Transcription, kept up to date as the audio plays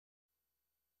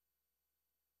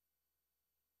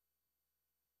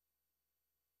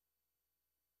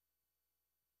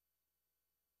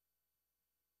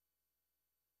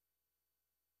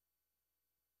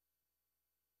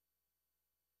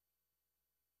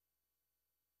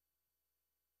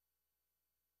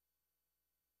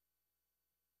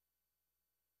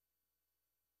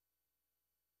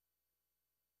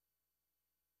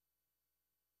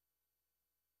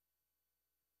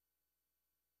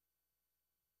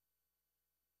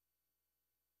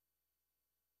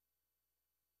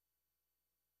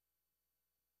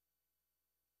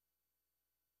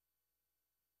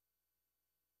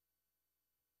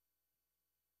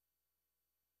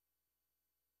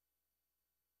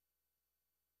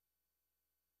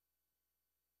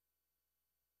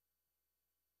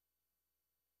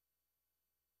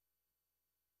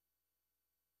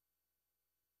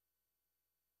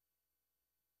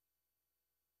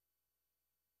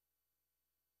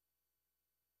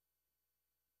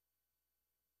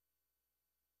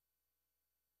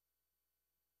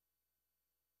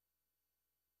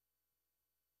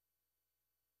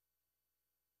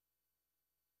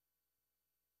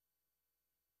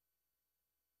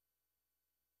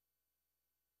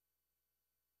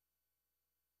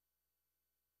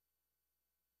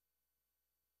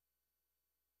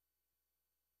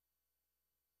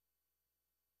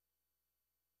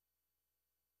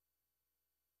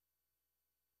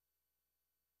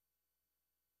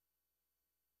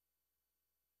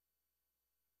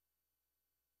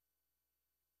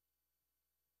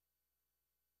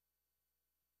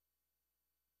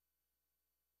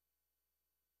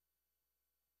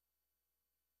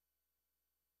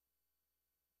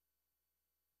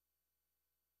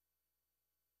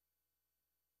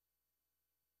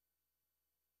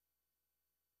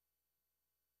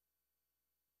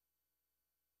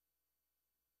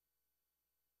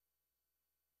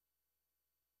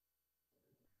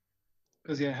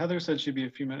Because yeah, Heather said she'd be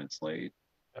a few minutes late.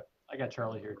 Yep. I got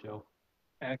Charlie here too.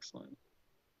 Excellent.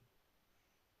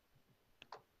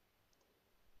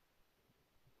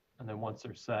 And then once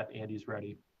they're set, Andy's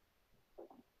ready.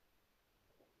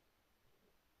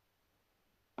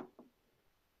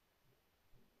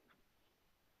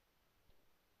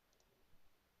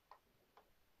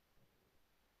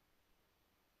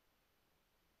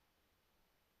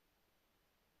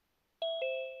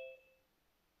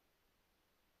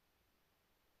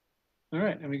 All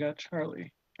right, and we got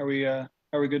Charlie. Are we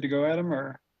good to go, Adam?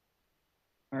 Or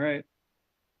all right.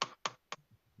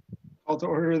 Call to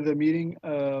order the meeting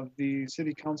of the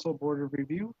City Council Board of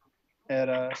Review at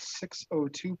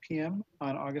 6:02 p.m.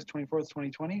 on August 24th,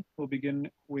 2020. We'll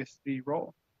begin with the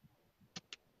roll.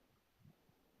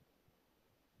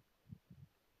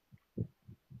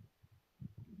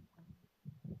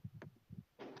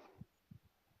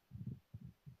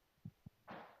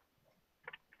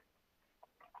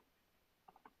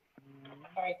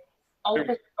 All right,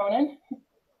 Alderperson Cronin,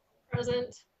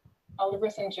 Present.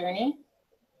 Alderperson Journey,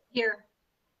 Here.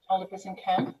 Alderperson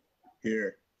Kemp,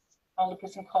 Here.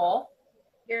 Alderperson Cole,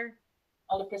 Here.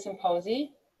 Alderperson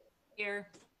Posey, Here.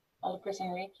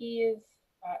 Alderperson Reiki is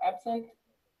absent,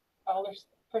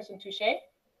 Alderperson Touche,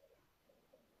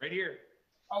 Right here.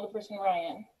 Alderperson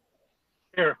Ryan.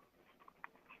 Here.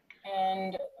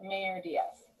 And Mayor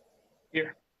Diaz.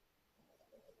 Here.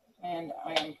 And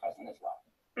I am present as well.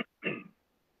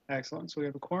 Excellent. So we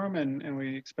have a quorum and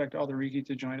we expect Alderigi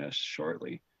to join us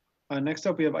shortly. Next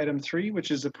up, we have item 3,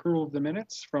 which is approval of the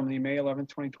minutes from the May 11th,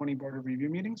 2020 Board of Review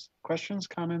meetings. Questions,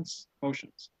 comments,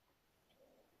 motions?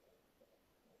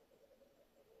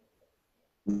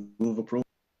 Move approval.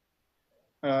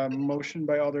 Motion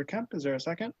by Alder Kemp. Is there a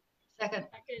second? Second.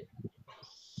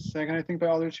 Second, I think, by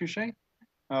Alder Touche.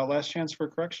 Last chance for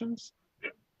corrections.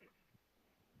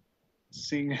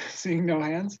 Seeing no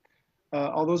hands.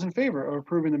 All those in favor of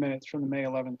approving the minutes from the May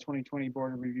 11th, 2020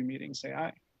 Board of Review meeting, say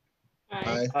aye.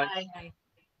 Aye. Aye.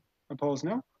 Opposed,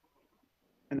 no.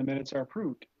 And the minutes are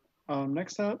approved.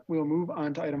 Next up, we'll move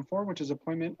on to item 4, which is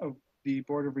appointment of the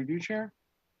Board of Review chair.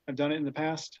 I've done it in the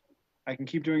past. I can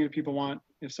keep doing it if people want.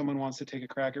 If someone wants to take a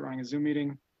crack at running a Zoom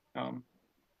meeting, can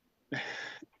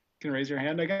raise your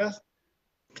hand, I guess.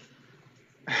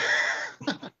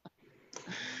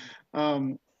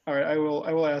 All right, I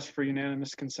will ask for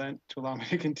unanimous consent to allow me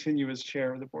to continue as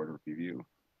chair of the Board of Review.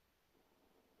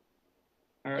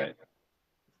 All right.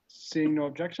 Seeing no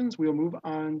objections, we'll move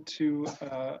on to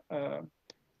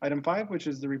item 5, which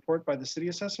is the report by the city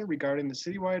assessor regarding the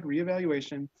citywide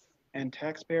reevaluation and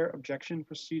taxpayer objection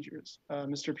procedures.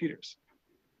 Mr. Peters.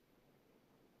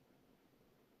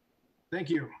 Thank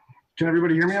you. Can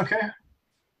everybody hear me okay?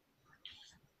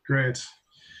 Great.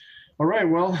 All right,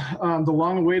 well, the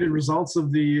long-awaited results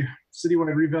of the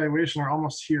citywide reevaluation are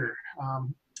almost here.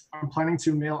 I'm planning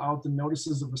to mail out the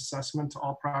notices of assessment to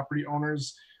all property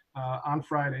owners on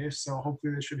Friday, so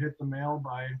hopefully they should hit the mail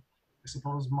by, I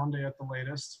suppose, Monday at the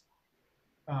latest.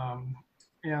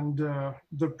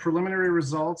 The preliminary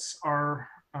results are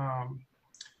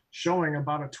showing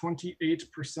about a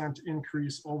 28%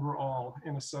 increase overall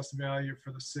in assessed value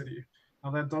for the city. Now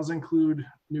that does include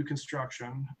new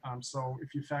construction. So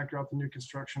if you factor out the new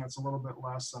construction, it's a little bit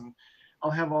less, and I'll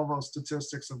have all those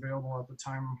statistics available at the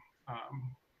time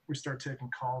we start taking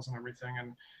calls and everything.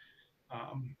 And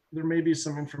there may be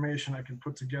some information I can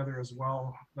put together as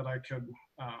well that I could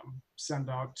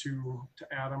send out to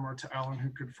Adam or to Alan,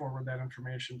 who could forward that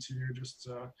information to you, just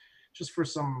for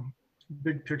some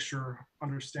big picture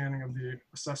understanding of the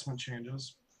assessment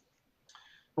changes.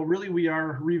 But really, we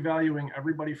are revaluing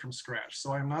everybody from scratch.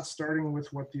 So I'm not starting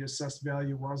with what the assessed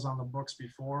value was on the books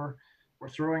before. We're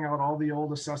throwing out all the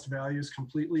old assessed values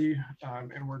completely,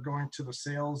 and we're going to the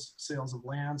sales of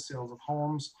land, sales of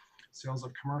homes, sales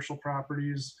of commercial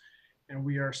properties, and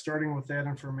we are starting with that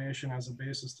information as a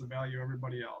basis to value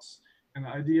everybody else. And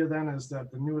the idea then is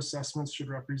that the new assessments should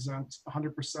represent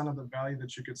 100% of the value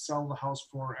that you could sell the house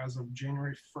for as of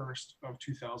January 1st of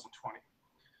 2020.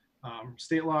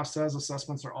 State law says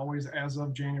assessments are always as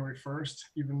of January 1st,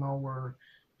 even though we're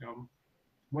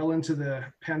well into the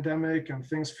pandemic and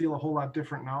things feel a whole lot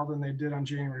different now than they did on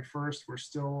January 1st. We're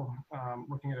still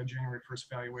looking at a January 1st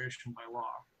valuation by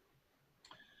law.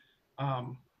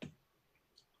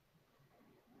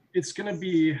 It's going to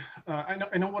be, I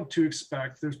know what to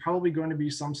expect. There's probably going to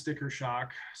be some sticker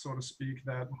shock, so to speak,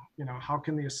 that, how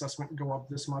can the assessment go up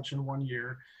this much in 1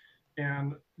 year?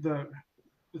 And the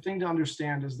thing to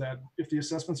understand is that if the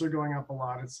assessments are going up a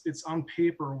lot, it's on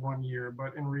paper 1 year,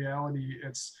 but in reality,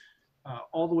 it's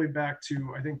all the way back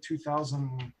to, I think,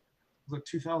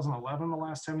 2011, the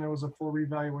last time there was a full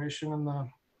revaluation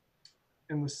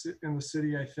in the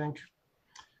city, I think.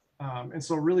 And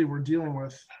so really we're dealing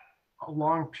with a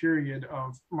long period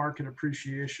of market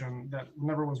appreciation that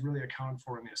never was really accounted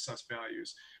for in the assessed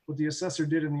values. What the assessor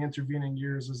did in the intervening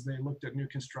years is they looked at new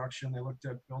construction, they looked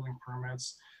at building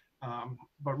permits,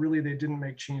 but really they didn't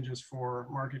make changes for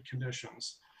market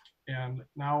conditions. And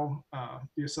now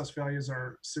the assessed values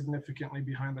are significantly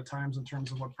behind the times in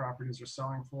terms of what properties are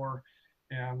selling for,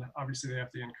 and obviously they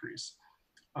have to increase.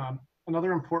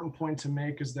 Another important point to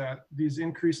make is that these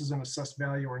increases in assessed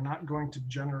value are not going to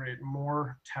generate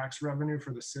more tax revenue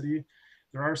for the city.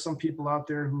 There are some people out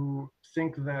there who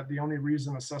think that the only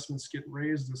reason assessments get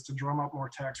raised is to drum up more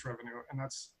tax revenue, and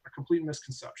that's a complete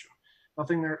misconception.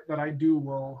 Nothing that I do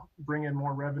will bring in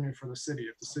more revenue for the city.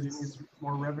 If the city needs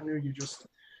more revenue, you just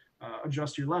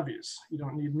adjust your levies. You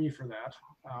don't need me for that.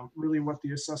 Really what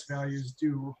the assessed values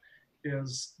do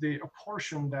is they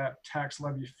apportion that tax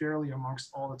levy fairly amongst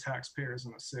all the taxpayers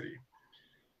in the city.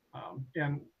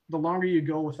 And the longer you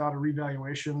go without a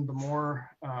revaluation, the more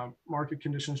market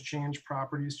conditions change,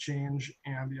 properties change,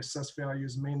 and the assessed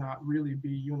values may not really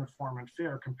be uniform and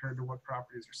fair compared to what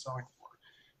properties are selling for.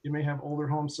 You may have older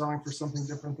homes selling for something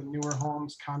different than newer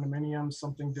homes, condominiums,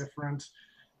 something different,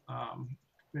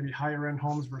 maybe higher end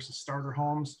homes versus starter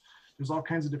homes. There's all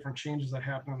kinds of different changes that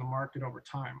happen in the market over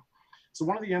time. So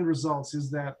one of the end results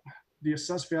is that the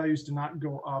assessed values do not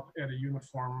go up at a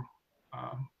uniform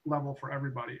level for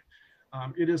everybody.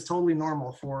 It is totally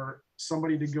normal for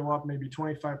somebody to go up maybe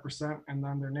 25% and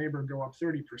then their neighbor go up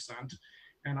 30%.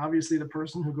 And obviously the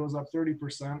person who goes up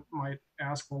 30% might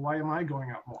ask, well, why am I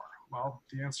going up more? Well,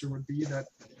 the answer would be that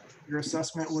your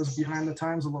assessment was behind the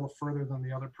times a little further than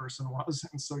the other person was.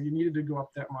 And so you needed to go up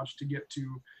that much to get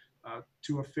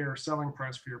to a fair selling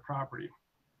price for your property.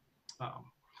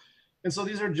 And so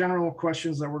these are general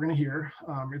questions that we're going to hear.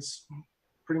 It's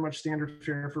pretty much standard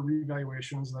fare for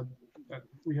revaluations that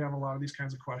we have a lot of these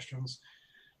kinds of questions.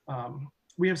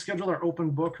 We have scheduled our open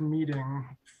book meeting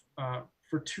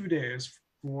for 2 days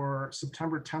for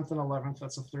September 10th and 11th.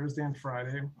 That's a Thursday and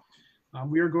Friday.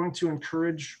 We are going to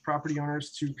encourage property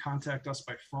owners to contact us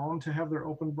by phone to have their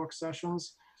open book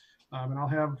sessions. And I'll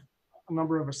have a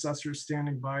number of assessors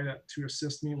standing by to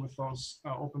assist me with those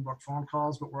open book phone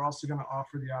calls, but we're also going to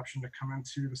offer the option to come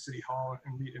into the City Hall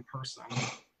and meet in person.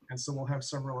 And so we'll have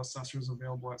several assessors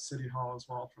available at City Hall as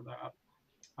well for that.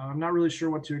 I'm not really sure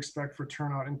what to expect for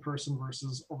turnout in person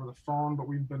versus over the phone, but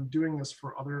we've been doing this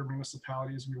for other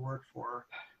municipalities we work for.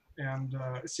 And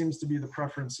it seems to be the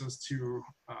preference is to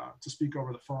speak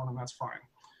over the phone, and that's fine.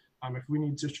 If we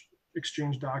need to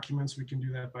exchange documents, we can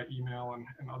do that by email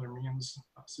and other means.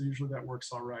 So usually that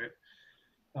works all right.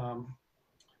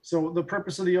 So the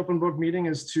purpose of the open book meeting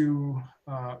is to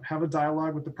have a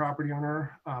dialogue with the property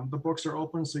owner. The books are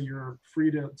open, so you're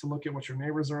free to look at what your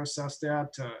neighbors are assessed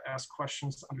at, to ask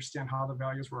questions to understand how the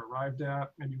values were arrived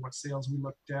at, maybe what sales we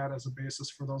looked at as a basis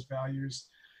for those values,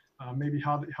 maybe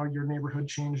how your neighborhood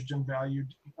changed in value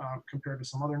compared to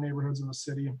some other neighborhoods in the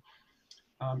city.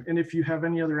 And if you have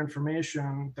any other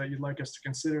information that you'd like us to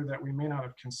consider that we may not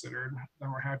have considered,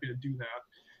 then we're happy to do that.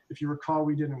 If you recall,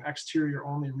 we did an exterior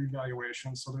only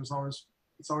revaluation. So it's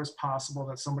always possible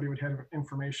that somebody would have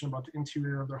information about the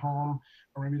interior of their home,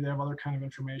 or maybe they have other kind of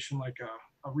information like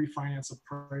a refinance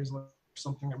appraisal or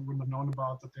something that we wouldn't have known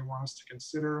about that they want us to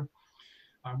consider.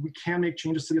 We can make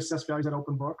changes to the assessed values at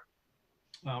open book,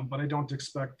 but I don't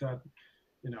expect that,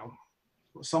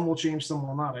 some will change, some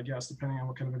will not, I guess, depending on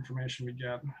what kind of information we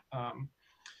get.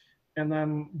 And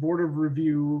then Board of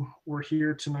Review, we're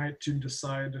here tonight to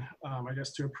decide, I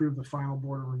guess, to approve the final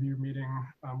Board of Review meeting,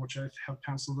 which I have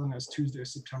penciled in as Tuesday,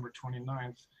 September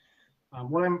 29th.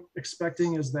 What I'm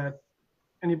expecting is that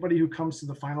anybody who comes to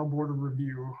the final Board of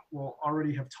Review will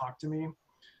already have talked to me.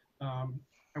 I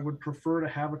would prefer to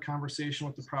have a conversation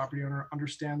with the property owner,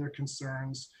 understand their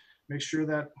concerns, make sure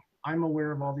that I'm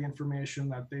aware of all the information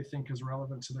that they think is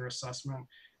relevant to their assessment.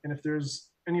 And if there's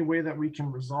any way that we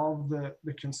can resolve the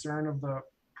concern of the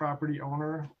property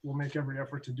owner, we'll make every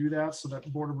effort to do that, so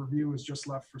that Board of Review is just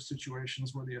left for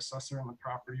situations where the assessor and the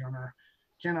property owner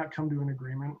cannot come to an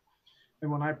agreement.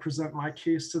 And when I present my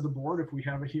case to the board, if we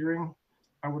have a hearing,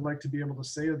 I would like to be able to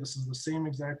say that this is the same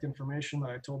exact information that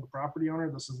I told the property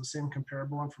owner. This is the same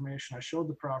comparable information I showed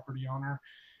the property owner.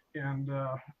 And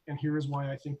here is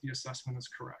why I think the assessment is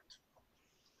correct.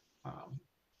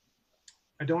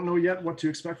 I don't know yet what to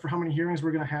expect for how many hearings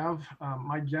we're going to have.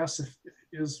 My guess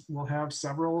is we'll have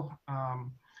several.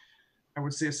 I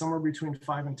would say somewhere between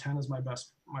 5 and 10 is my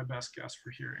best guess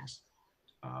for hearings.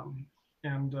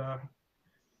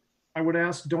 I would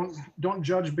ask, don't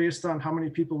judge based on how many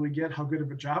people we get, how good of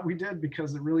a job we did,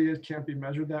 because it really can't be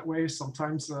measured that way.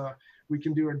 Sometimes we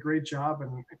can do a great job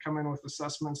and come in with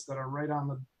assessments that are right on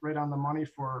the money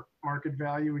for market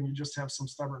value, and you just have some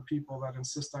stubborn people that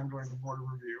insist on going to board of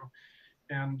review.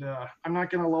 And I'm not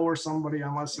going to lower somebody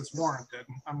unless it's warranted.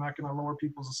 I'm not going to lower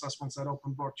people's assessments at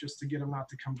open book just to get them not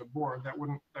to come to board. That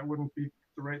wouldn't be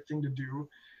the right thing to do.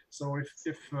 So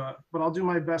but I'll do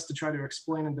my best to try to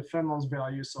explain and defend those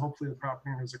values. So hopefully the property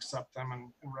owners accept them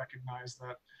and recognize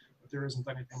that there isn't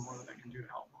anything more that I can do to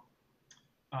help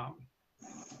them.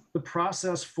 The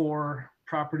process for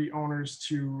property owners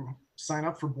to sign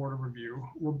up for board of review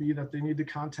will be that they need to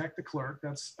contact the clerk,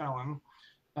 that's Ellen,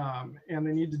 and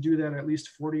they need to do that at least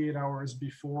 48 hours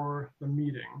before the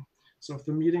meeting. So if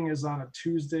the meeting is on a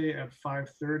Tuesday at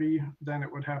 5:30, then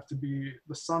it would have to be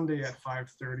the Sunday at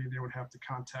 5:30. They would have to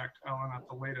contact Ellen at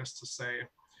the latest to say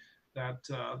that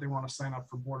they want to sign up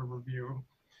for board of review.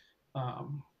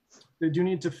 They do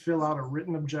need to fill out a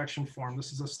written objection form.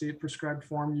 This is a state prescribed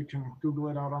form. You can Google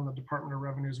it out on the Department of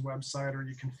Revenue's website, or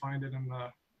you can find it in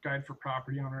the Guide for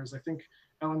Property Owners. I think,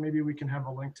 Ellen, maybe we can have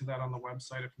a link to that on the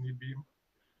website if need be.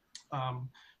 But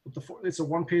it's a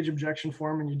one-page objection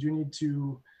form, and you do need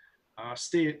to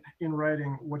state in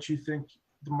writing what you think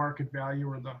the market value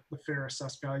or the fair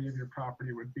assessed value of your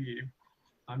property would be.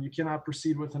 You cannot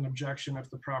proceed with an objection if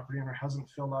the property owner hasn't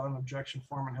filled out an objection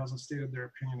form and hasn't stated their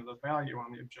opinion of the value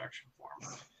on the objection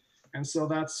form. And so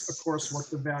that's, of course, what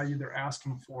the value they're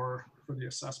asking for the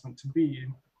assessment to be.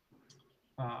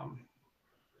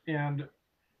 And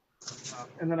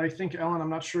then I think, Ellen, I'm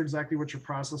not sure exactly what your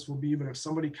process will be, but if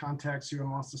somebody contacts you and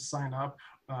wants to sign up,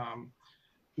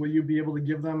 will you be able to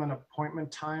give them an appointment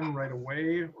time right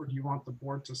away, or do you want the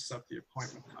board to set the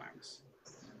appointment times?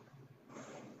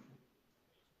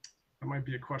 That might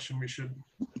be a question we should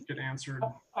get answered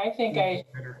I think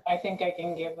later. I think I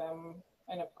can give them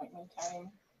an appointment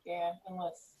time. Yeah,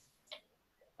 unless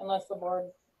the board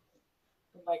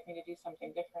would like me to do something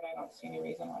different. I don't see any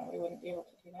reason why we wouldn't be able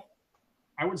to do that.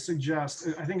 I would suggest,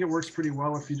 I think it works pretty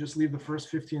well if you just leave the first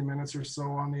 15 minutes or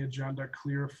so on the agenda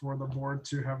clear for the board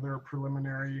to have their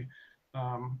preliminary,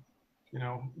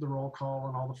 the roll call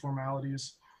and all the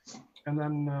formalities, and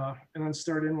then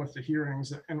start in with the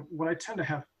hearings. And what I tend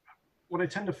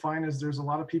to find is there's a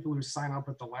lot of people who sign up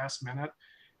at the last minute,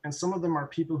 and some of them are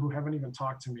people who haven't even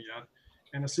talked to me yet.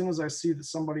 And as soon as I see that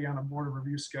somebody on a board of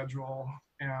review schedule,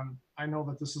 and I know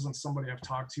that this isn't somebody I've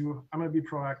talked to, I'm going to be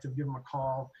proactive, give them a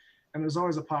call. And there's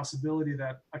always a possibility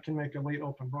that I can make a late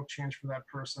open book change for that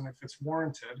person if it's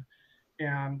warranted,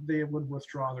 and they would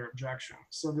withdraw their objection.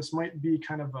 So this might be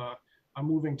kind of a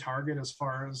moving target as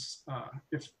far as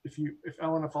if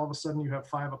Ellen, if all of a sudden you have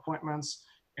 5 appointments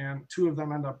and 2 of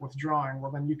them end up withdrawing,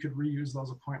 well, then you could reuse those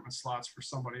appointment slots for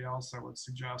somebody else, I would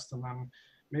suggest, and then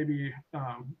maybe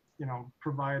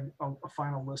provide a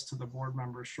final list to the board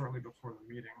members shortly before the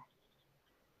meeting.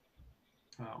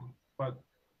 But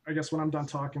I guess when I'm done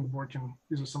talking, the board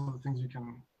these are some of the things you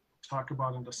can talk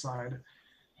about and decide.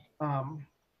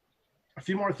 A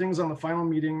few more things on the final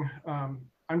meeting.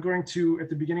 I'm going to, at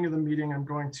the beginning of the meeting, I'm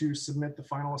going to submit the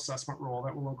final assessment roll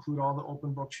that will include all the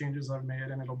open book changes I've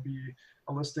made, and it'll be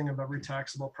a listing of every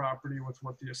taxable property with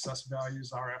what the assessed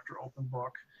values are after open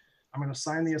book. I'm going to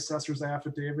sign the assessor's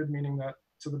affidavit, meaning that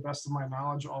to the best of my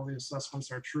knowledge, all the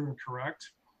assessments are true and correct.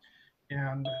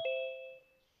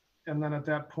 And then at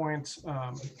that point,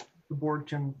 the board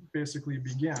can basically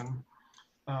begin.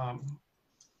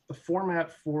 The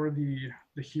format for the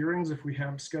hearings, if we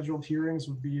have scheduled hearings,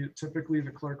 would be typically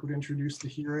the clerk would introduce the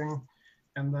hearing,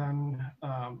 and then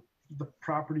the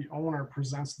property owner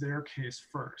presents their case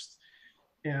first.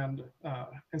 And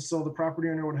so the property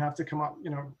owner would have to come up,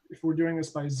 if we're doing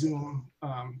this by Zoom,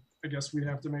 I guess we'd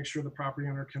have to make sure the property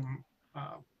owner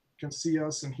can see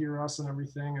us and hear us and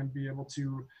everything, and be able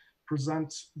to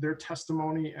present their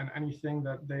testimony and anything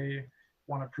that they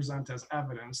want to present as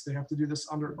evidence. They have to do this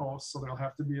under oath, so there'll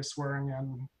have to be a swearing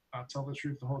in, tell the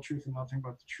truth, the whole truth, and nothing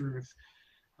but the truth.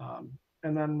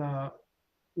 And then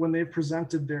when they've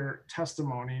presented their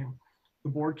testimony, the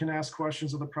board can ask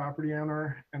questions of the property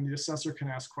owner, and the assessor can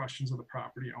ask questions of the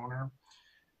property owner.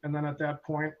 And then at that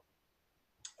point,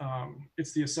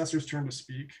 it's the assessor's turn to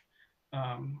speak.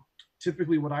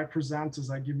 Typically what I present is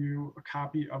I give you a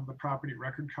copy of the property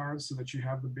record card so that you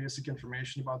have the basic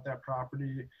information about that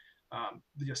property,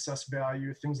 the assessed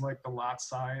value, things like the lot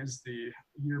size, the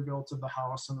year built of the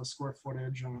house and the square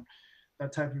footage and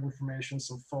that type of information,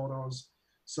 some photos.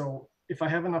 So if I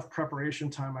have enough preparation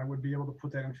time, I would be able to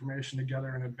put that information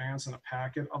together in advance in a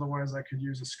packet. Otherwise, I could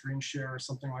use a screen share or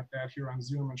something like that here on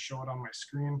Zoom and show it on my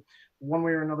screen. One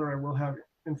way or another, I will have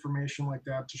information like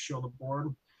that to show the board.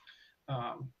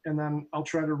 And then I'll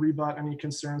try to rebut any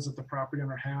concerns that the property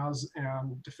owner has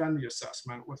and defend the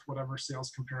assessment with whatever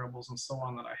sales comparables and so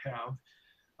on that I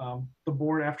have. The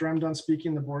board, after I'm done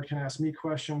speaking, the board can ask me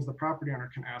questions, the property owner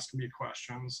can ask me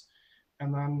questions.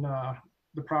 And then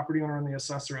the property owner and the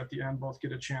assessor at the end both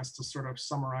get a chance to sort of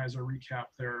summarize or recap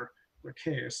their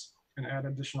case and add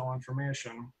additional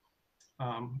information.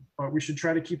 But we should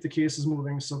try to keep the cases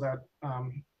moving so that,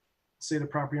 say the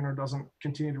property owner doesn't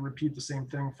continue to repeat the same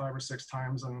thing 5 or 6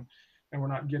 times and we're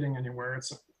not getting anywhere.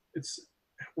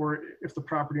 Or if the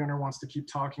property owner wants to keep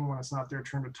talking when it's not their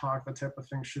turn to talk, that type of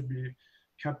thing should be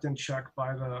kept in check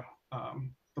by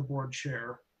the board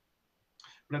chair.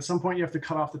 But at some point you have to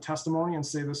cut off the testimony and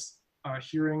say this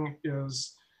hearing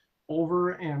is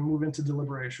over and move into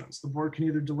deliberations. The board can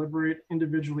either deliberate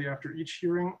individually after each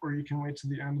hearing, or you can wait to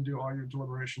the end and do all your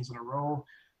deliberations in a row.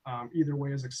 Either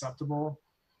way is acceptable.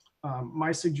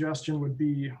 My suggestion would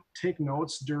be take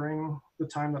notes during the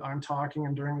time that I'm talking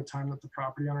and during the time that the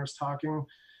property owner is talking,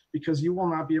 because you will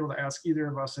not be able to ask either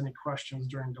of us any questions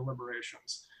during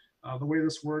deliberations. The way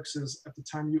this works is at the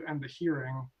time you end the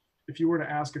hearing, if you were to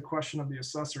ask a question of the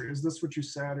assessor, is this what you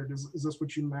said, or is this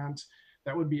what you meant?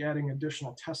 That would be adding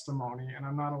additional testimony, and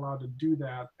I'm not allowed to do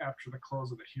that after the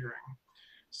close of the hearing.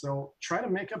 So try to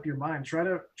make up your mind. Try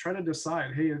to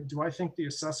decide, hey, do I think the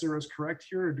assessor is correct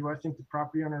here, or do I think the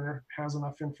property owner has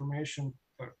enough information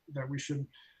that we should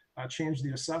change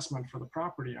the assessment for the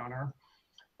property owner?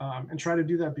 And try to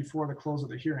do that before the close of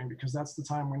the hearing, because that's the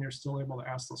time when you're still able to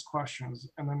ask those questions.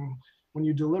 And then when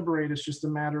you deliberate, it's just a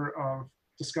matter of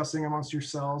discussing amongst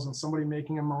yourselves and somebody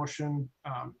making a motion.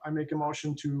 I make a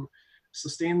motion to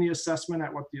sustain the assessment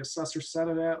at what the assessor set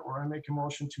it at, or I make a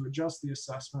motion to adjust the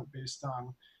assessment based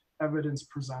on evidence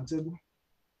presented.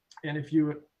 And if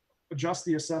you adjust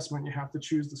the assessment, you have to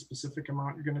choose the specific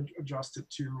amount you're going to adjust it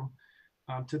to.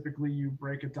 Typically, you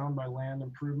break it down by land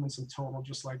improvements in total,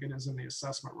 just like it is in the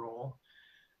assessment roll,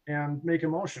 and make a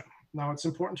motion. Now, it's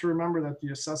important to remember that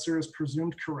the assessor is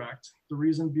presumed correct. The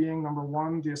reason being, number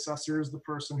one, the assessor is the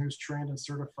person who's trained and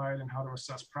certified in how to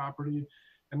assess property.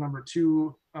 And number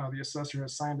two, the assessor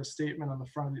has signed a statement on the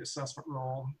front of the assessment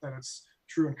roll that it's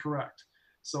true and correct.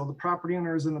 So the property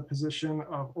owner is in the position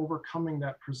of overcoming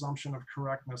that presumption of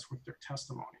correctness with their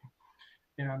testimony.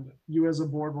 And you as a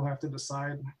board will have to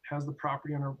decide, has the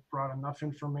property owner brought enough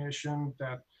information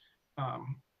that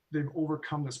they've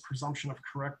overcome this presumption of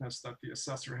correctness that the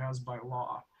assessor has by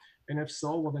law? And if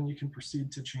so, well, then you can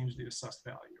proceed to change the assessed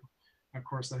value. And of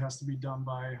course, that has to be done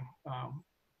by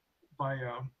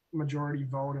a majority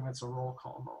vote, and it's a roll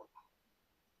call vote.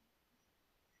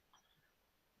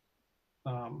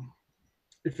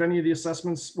 If any of the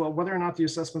assessments, well, whether or not the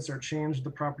assessments are changed, the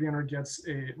property owner gets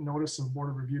a notice of board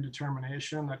of review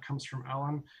determination that comes from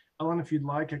Ellen. Ellen, if you'd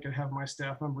like, I could have my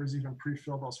staff members even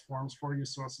pre-fill those forms for you,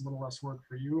 so it's a little less work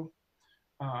for you.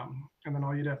 And then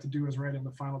all you'd have to do is write in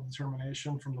the final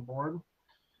determination from the board.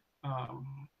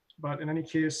 But in any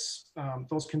case,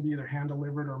 those can be either hand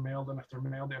delivered or mailed, and if they're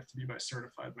mailed, they have to be by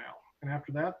certified mail. And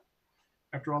after that,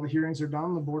 after all the hearings are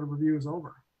done, the board of review is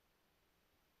over.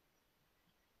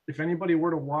 If anybody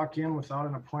were to walk in without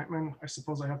an appointment, I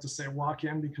suppose I have to say walk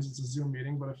in because it's a Zoom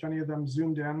meeting, but if any of them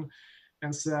zoomed in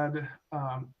and said,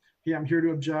 hey, I'm here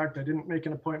to object, I didn't make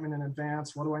an appointment in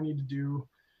advance, what do I need to do?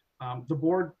 The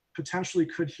board potentially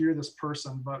could hear this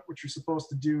person, but what you're supposed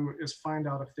to do is find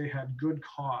out if they had good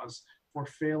cause for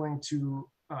failing to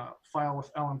file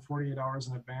with Ellen 48 hours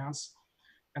in advance.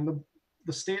 And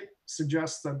the state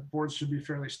suggests that boards should be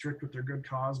fairly strict with their good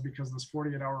cause, because this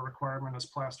 48-hour requirement is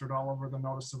plastered all over the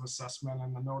notice of assessment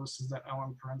and the notices that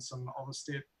Ellen prints and all the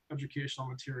state educational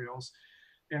materials.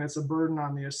 And it's a burden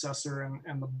on the assessor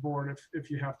and the board if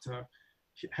you have to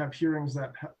have hearings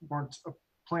that weren't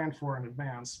planned for in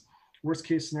advance. Worst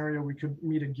case scenario, we could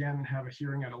meet again and have a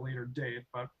hearing at a later date.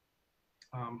 But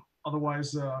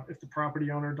otherwise, if the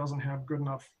property owner doesn't have good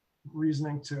enough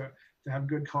reasoning to have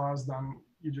good cause, then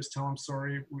you just tell them,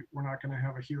 sorry, we're not going to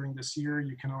have a hearing this year.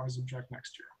 You can always object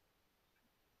next year.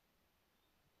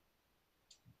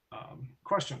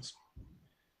 Questions?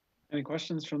 Any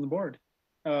questions from the board?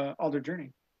 Alder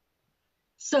Journey.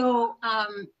 So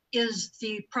is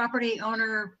the property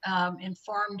owner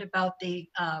informed about the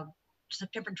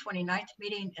September 29th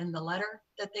meeting and the letter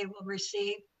that they will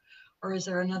receive? Or is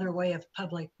there another way of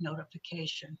public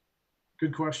notification?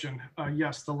 Good question.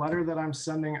 Yes, the letter that I'm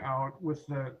sending out with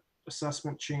the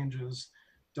assessment changes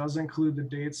does include the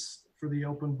dates for the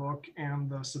open book and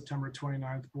the September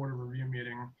 29th Board of Review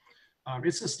meeting.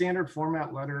 It's a standard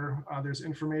format letter. There's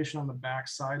information on the back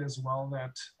side as well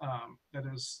that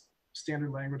is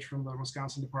standard language from the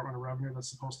Wisconsin Department of Revenue that's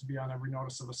supposed to be on every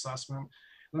notice of assessment.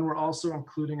 Then we're also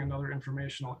including another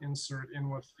informational insert in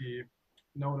with the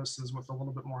notices with a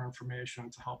little bit more information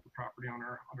to help the property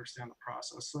owner understand the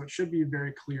process. So it should be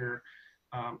very clear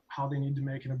how they need to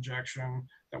make an objection,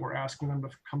 that we're asking them to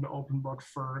come to open book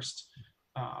first,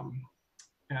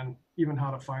 and even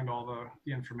how to find all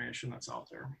the information that's out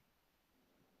there.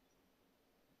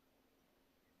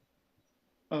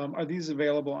 Are these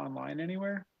available online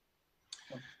anywhere?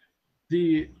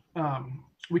 We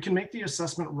can make the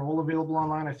assessment roll available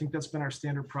online. I think that's been our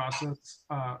standard process.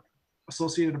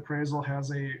 Associated Appraisal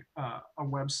has a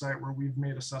website where we've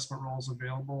made assessment rolls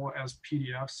available as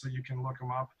PDFs, so you can look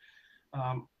them up.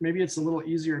 Maybe it's a little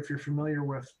easier if you're familiar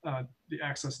with the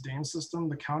Access Dane system.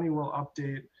 The county will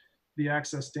update the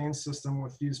Access Dane system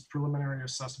with these preliminary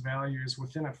assessed values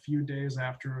within a few days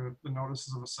after the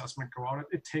notices of assessment go out.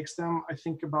 It takes them, I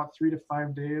think, about 3 to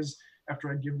 5 days after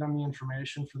I give them the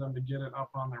information for them to get it up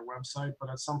on their website. But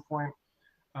at some point,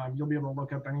 you'll be able to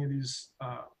look up any of these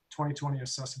 2020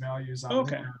 assessed values on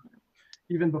Okay. there,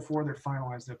 even before they're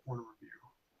finalized at Board of Review.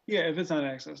 Yeah, if it's on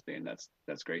Access Dane,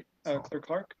 that's great. Clerk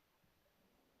Clark?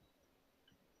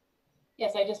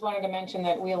 Yes, I just wanted to mention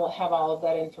that we'll have all of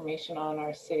that information on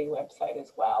our city website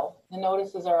as well. The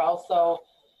notices are also,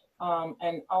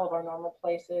 and all of our normal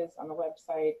places on the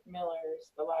website,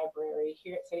 Miller's, the library,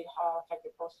 here at City Hall. In fact,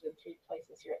 they're posted in 3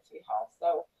 places here at City Hall.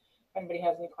 So if anybody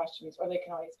has any questions, or they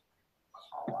can always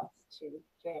call us too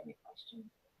if they have any questions.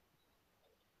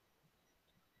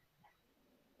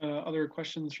 Other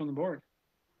questions from the board?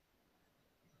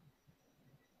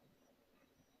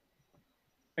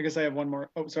 I guess I have one more.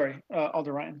 Oh, sorry,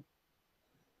 Alder Ryan.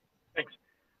 Thanks.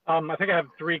 I think I have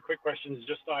 3 quick questions,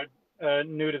 just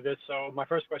new to this. So my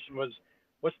first question was,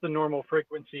 what's the normal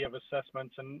frequency of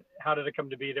assessments, and how did it come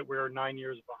to be that we're 9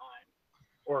 years behind,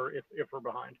 or if we're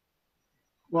behind?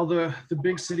 Well, the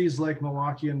big cities like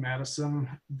Milwaukee and Madison,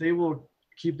 they will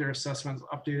keep their assessments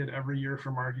updated every year for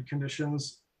market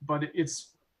conditions, but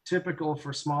it's typical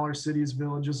for smaller cities,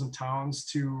 villages, and towns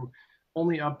to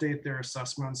only update their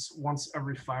assessments once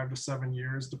every 5 to 7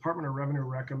 years. Department of Revenue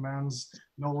recommends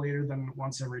no later than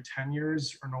once every 10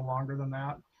 years or no longer than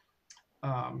that.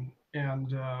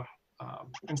 And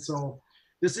so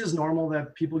this is normal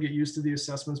that people get used to the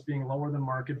assessments being lower than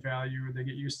market value. They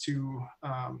get used to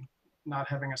not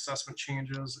having assessment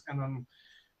changes. And then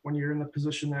when you're in the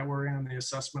position that we're in and the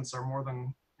assessments are more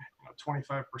than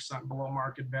 25% below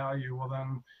market value, well,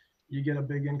 then you get a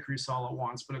big increase all at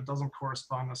once, but it doesn't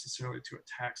correspond necessarily to a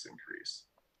tax increase.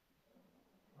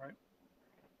 All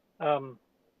right.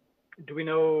 Do we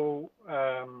know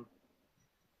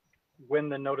when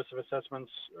the notice of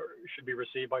assessments should be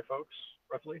received by folks,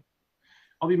 roughly?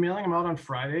 I'll be mailing them out on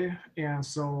Friday. And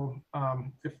so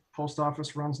if post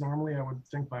office runs normally, I would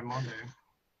think by Monday.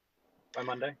 By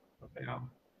Monday? Okay. Yeah.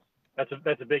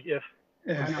 That's a big if.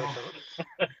 Yeah. I know.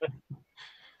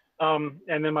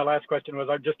 And then my last question was,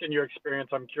 just in your experience,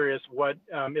 I'm curious what,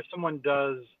 if someone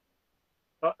does,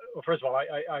 well, first of all,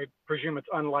 I presume it's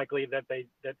unlikely that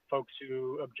folks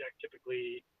who object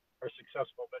typically are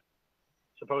successful, but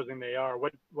supposing they are,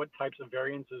 what types of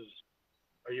variances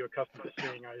are you accustomed to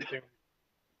seeing? I assume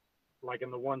like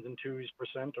in the 1s and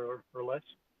 2% or less?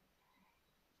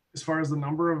 As far as the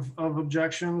number of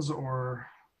objections or?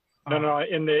 No,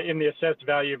 in the assessed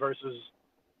value versus,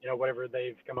 whatever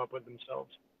they've come up with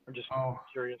themselves. I'm just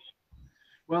curious.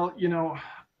 Well,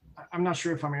 I'm not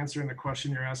sure if I'm answering the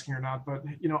question you're asking or not, but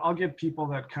I'll get people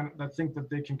that think that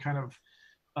they can kind of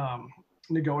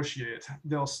negotiate.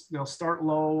 They'll start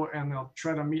low and they'll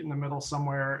try to meet in the middle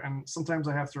somewhere. And sometimes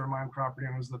I have to remind property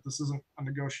owners that this isn't a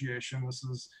negotiation. This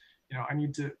is, I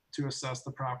need to assess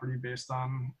the property based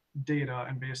on data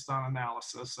and based on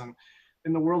analysis. And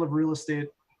in the world of real estate,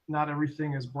 not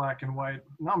everything is black and white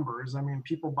numbers. I mean,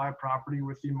 people buy property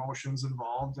with emotions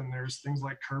involved, and there's things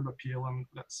like curb appeal, and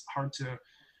that's hard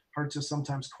to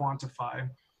sometimes quantify.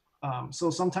 So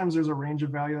sometimes there's a range of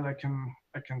value that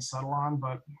I can settle on,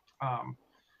 but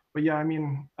yeah, I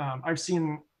mean, I've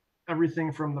seen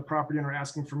everything from the property owner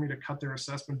asking for me to cut their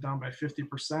assessment down by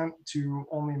 50% to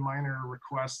only minor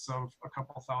requests of a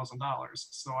couple $1,000.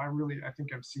 So I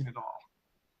think I've seen it all.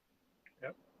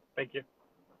 Yep. Thank you.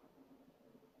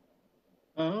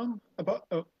 About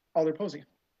Alder Posey.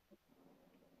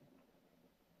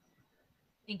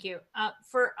 Thank you.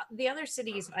 For the other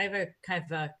cities, I have a kind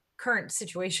of a current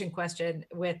situation question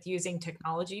with using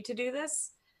technology to do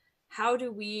this. How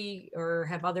do we or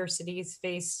have other cities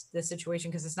face the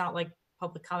situation? Because it's not like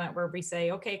public comment where we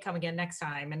say, okay, come again next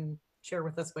time and share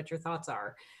with us what your thoughts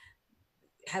are.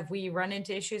 Have we run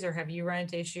into issues, or have you run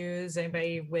into issues?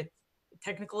 Anybody with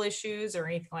technical issues or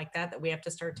anything like that that we have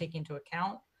to start taking into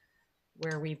account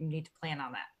where we need to plan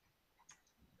on that?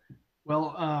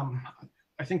 Well,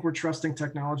 I think we're trusting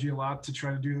technology a lot to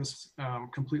try to do this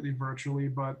completely virtually,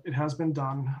 but it has been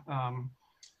done.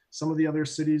 Some of the other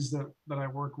cities that I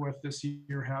work with this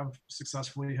year have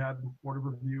successfully had board of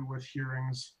review with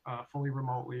hearings fully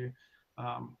remotely.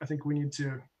 I think we need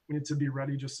to be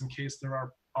ready just in case there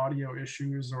are audio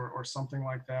issues or something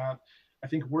like that. I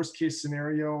think worst case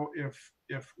scenario,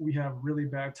 if we have really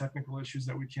bad technical issues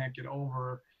that we can't get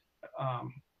over,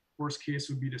 worst case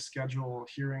would be to schedule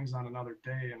hearings on another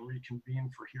day and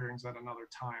reconvene for hearings at another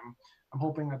time. I'm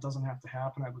hoping that doesn't have to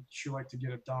happen. I would sure like to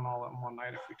get it done all in one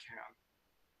night if we can,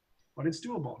 but it's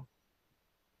doable.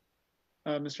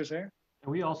 Mr. Sayer?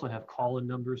 And we also have call-in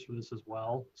numbers for this as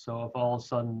well. So if all of a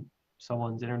sudden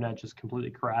someone's internet just completely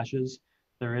crashes,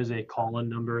 there is a call-in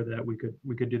number that we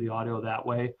could do the audio that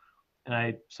way. And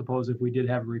I suppose if we did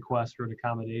have a request for an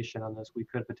accommodation on this, we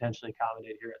could potentially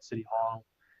accommodate here at City Hall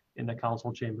in the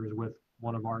council chambers with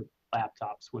one of our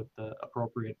laptops with the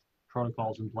appropriate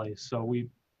protocols in place. So we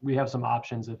have some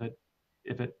options if it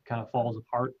kind of falls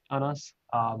apart on us.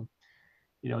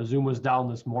 You know, Zoom was down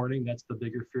this morning. That's the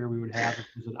bigger fear we would have if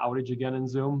there's an outage again in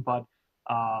Zoom. But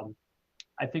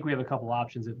I think we have a couple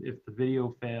options. If the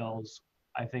video fails,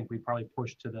 I think we probably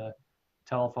push to the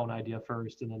telephone idea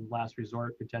first, and then last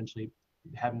resort, potentially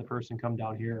having the person come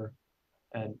down here.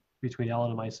 And between Ellen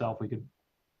and myself, we could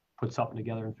put something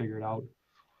together and figure it out.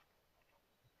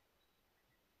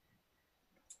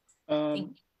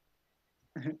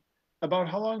 About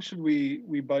how long should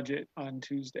we budget on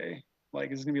Tuesday?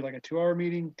 Like, is it gonna be like a 2-hour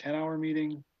meeting, 10-hour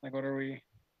meeting? Like, what are we? It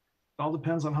all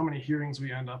depends on how many hearings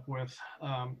we end up with.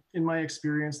 In my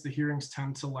experience, the hearings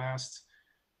tend to last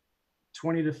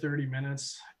 20 to 30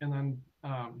 minutes, and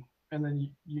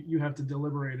then you have to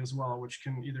deliberate as well, which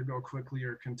can either go quickly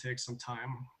or can take some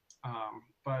time.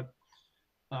 But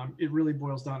it really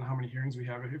boils down to how many hearings we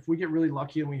have. If we get really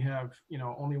lucky and we have, you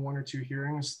know, only 1 or 2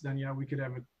 hearings, then yeah, we could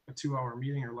have a 2-hour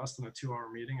meeting or less than a 2-hour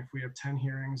meeting. If we have 10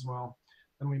 hearings, well,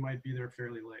 then we might be there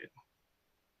fairly late.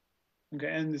 Okay,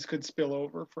 and this could spill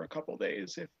over for a couple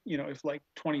days if, you know, if like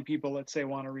 20 people, let's say,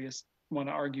 want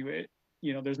to argue it,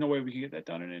 you know, there's no way we can get that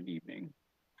done in an evening.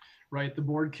 Right, the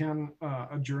board can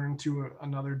adjourn to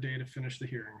another day to finish the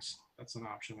hearings. That's an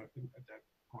option at that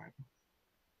point.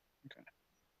 Okay.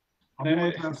 I'll do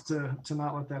my best to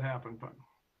not let that happen, but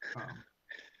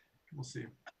we'll see.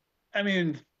 I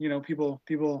mean, you know, people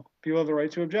have the right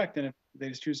to object, and if they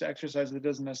just choose to exercise, it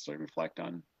doesn't necessarily reflect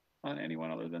on anyone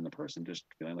other than the person just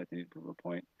feeling like they need to prove a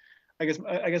point. I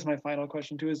guess my final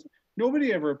question too is,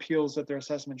 nobody ever appeals that their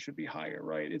assessment should be higher,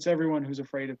 right? It's everyone who's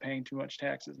afraid of paying too much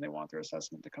taxes and they want their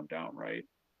assessment to come down, right?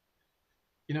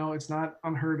 You know, it's not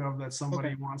unheard of that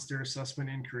somebody wants their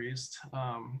assessment increased.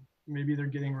 Maybe they're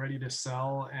getting ready to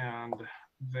sell and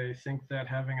they think that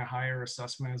having a higher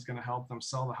assessment is going to help them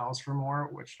sell the house for more,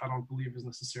 which I don't believe is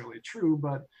necessarily true,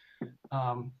 but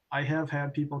I have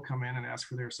had people come in and ask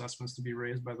for their assessments to be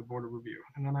raised by the board of review.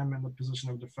 And then I'm in the position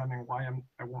of defending why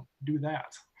I won't do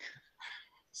that.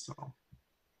 So.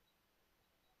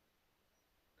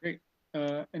 Great.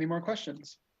 Any more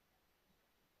questions?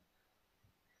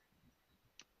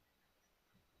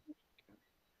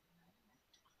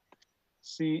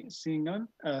 Seeing none,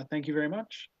 thank you very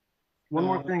much. One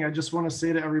more thing I just want to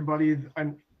say to everybody,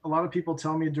 a lot of people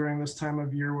tell me during this time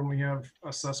of year when we have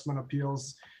assessment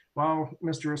appeals, wow,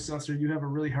 Mr. Assessor, you have a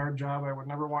really hard job. I would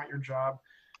never want your job.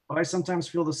 But I sometimes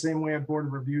feel the same way at board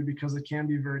of review because it can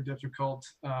be very difficult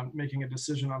making a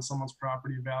decision on someone's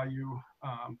property value,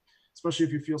 especially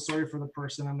if you feel sorry for the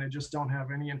person and they just don't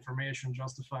have any information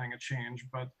justifying a change.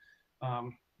 But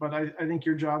I think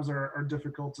your jobs are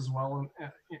difficult as well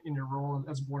in your role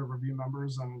as board of review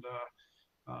members. And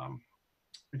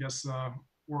I guess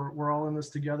we're all in this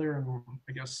together, and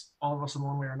I guess all of us in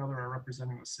one way or another are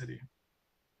representing the city.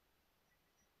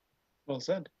 Well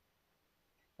said.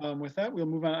 With that, we'll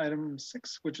move on to item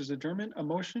 6, which is adjournment. A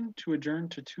motion to adjourn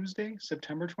to Tuesday,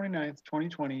 September 29th,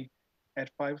 2020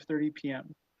 at 5:30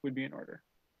 p.m. would be in order.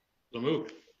 So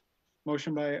moved.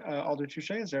 Motion by Alder Touche.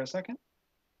 Is there a second?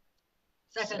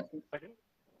 Second.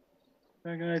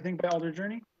 Second, I think by Alder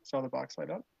Journey. Saw the box light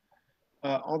up.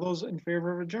 All those in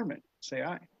favor of adjournment, say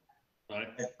aye.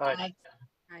 Aye.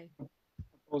 Aye.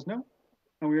 Opposed, no.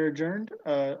 And we are adjourned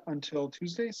until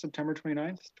Tuesday, September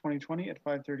 29th, 2020 at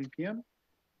 5:30 p.m.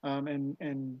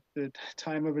 And the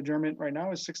time of adjournment right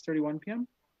now is 6:31 p.m.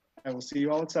 I will see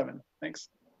you all at 7. Thanks.